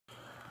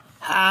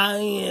I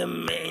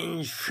am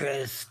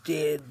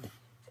interested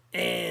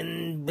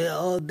in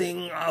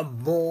building a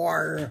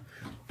more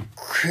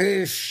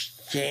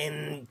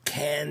Christian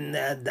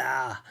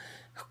Canada,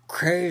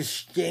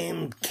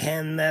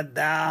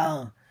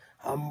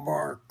 a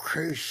more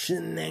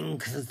Christian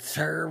and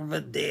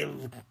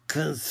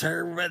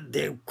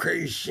conservative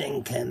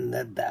Christian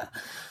Canada.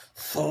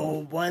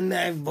 So when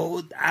I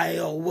vote, I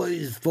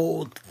always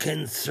vote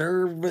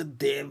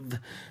conservative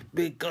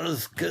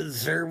because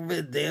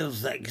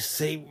conservatives like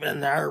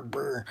Stephen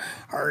Harper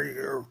are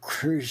your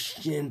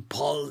Christian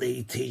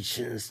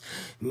politicians.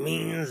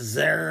 Means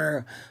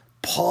their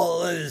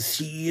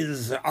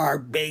policies are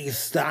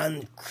based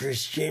on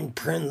Christian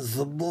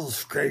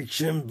principles,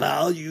 Christian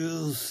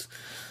values.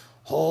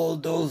 All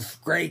those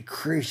great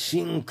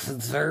Christian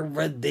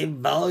conservative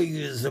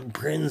values and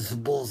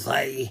principles,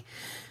 I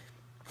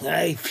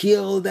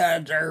feel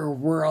that our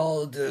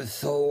world is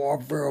so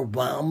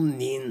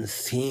overwhelmed in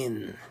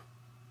sin.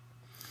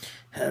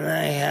 And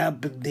I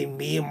happen to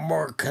be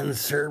more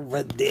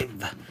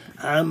conservative.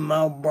 I'm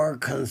a more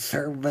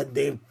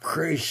conservative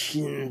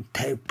Christian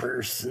type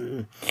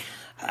person.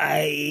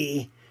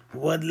 I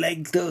would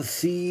like to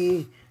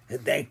see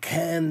that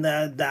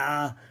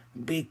Canada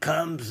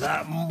becomes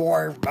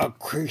more of a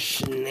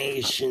Christian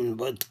nation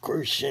with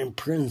Christian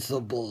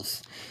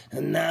principles.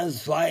 And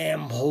that's why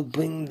I'm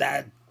hoping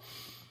that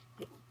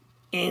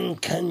in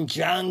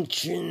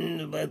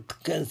conjunction with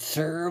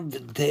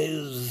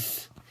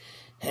conservatives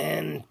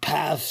and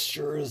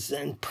pastors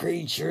and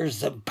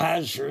preachers and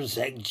pastors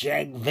like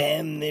Jack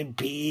Van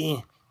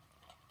Nippy,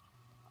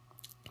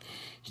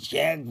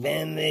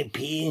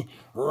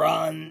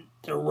 Rod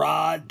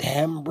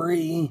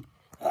Hembry,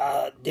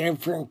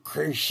 different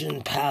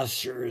Christian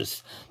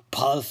pastors,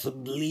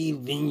 possibly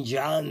even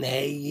John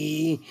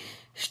Hagee,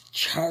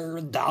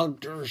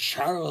 Dr.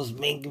 Charles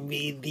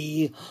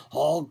McVitie,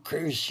 all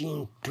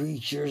Christian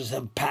preachers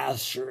and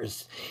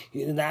pastors.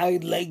 And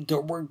I'd like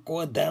to work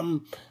with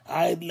them.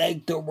 I'd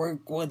like to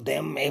work with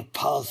them if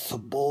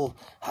possible.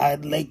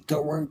 I'd like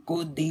to work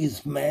with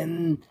these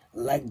men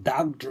like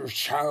Dr.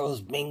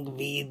 Charles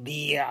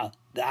McVitie,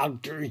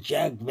 Dr.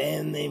 Jack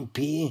Van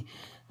Impe,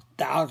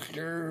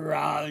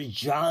 Dr.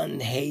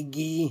 John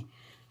Hagee,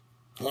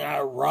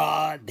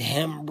 Rod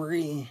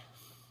Hembry,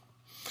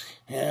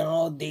 and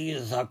all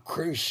these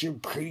Christian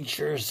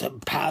preachers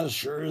and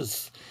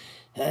pastors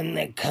and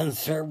the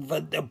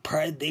Conservative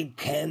Party of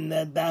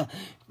Canada,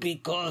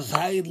 because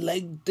I'd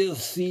like to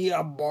see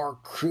a more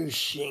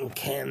Christian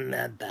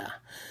Canada.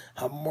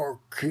 A more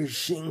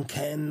Christian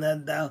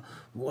Canada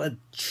with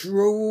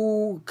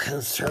true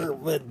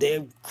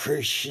conservative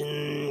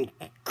Christian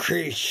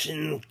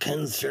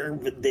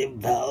conservative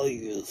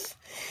values.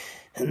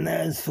 And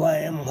that's why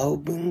I'm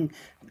hoping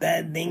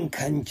that in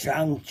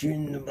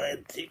conjunction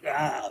with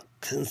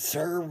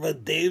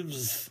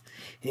conservatives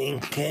in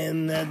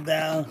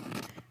Canada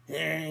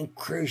and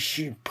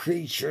Christian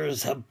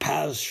preachers and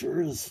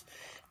pastors,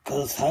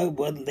 because I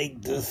would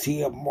like to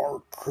see a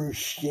more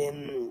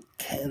Christian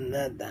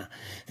Canada.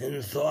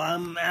 And so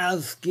I'm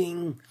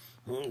asking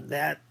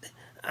that,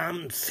 I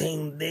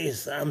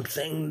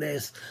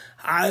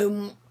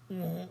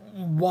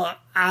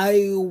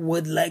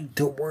would like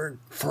to work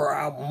for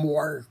a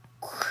more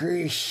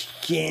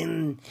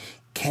Christian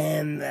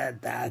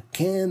Canada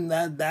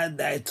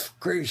that's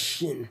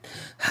Christian,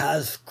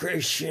 has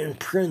Christian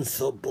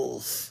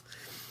principles,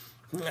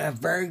 a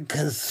very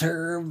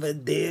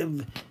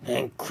conservative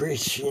and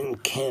Christian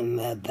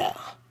Canada.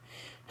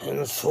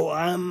 And so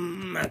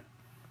I'm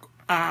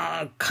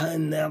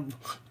kind of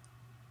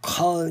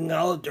calling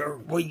out, or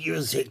what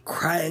you say,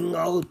 crying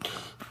out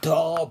to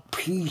all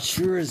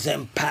preachers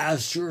and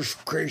pastors,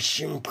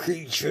 Christian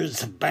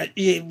preachers, but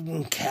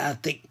even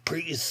Catholic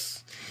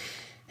priests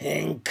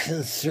and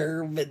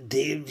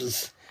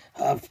conservatives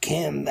of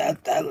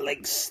Canada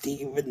like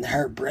Stephen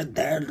Harper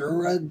that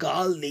are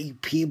godly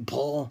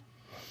people.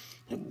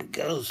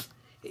 Because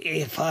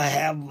if I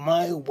have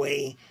my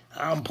way,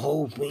 I'm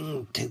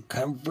hoping to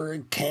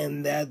convert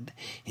Canada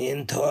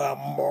into a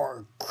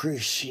more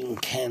Christian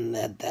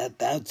Canada.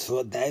 That's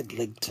what I'd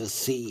like to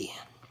see.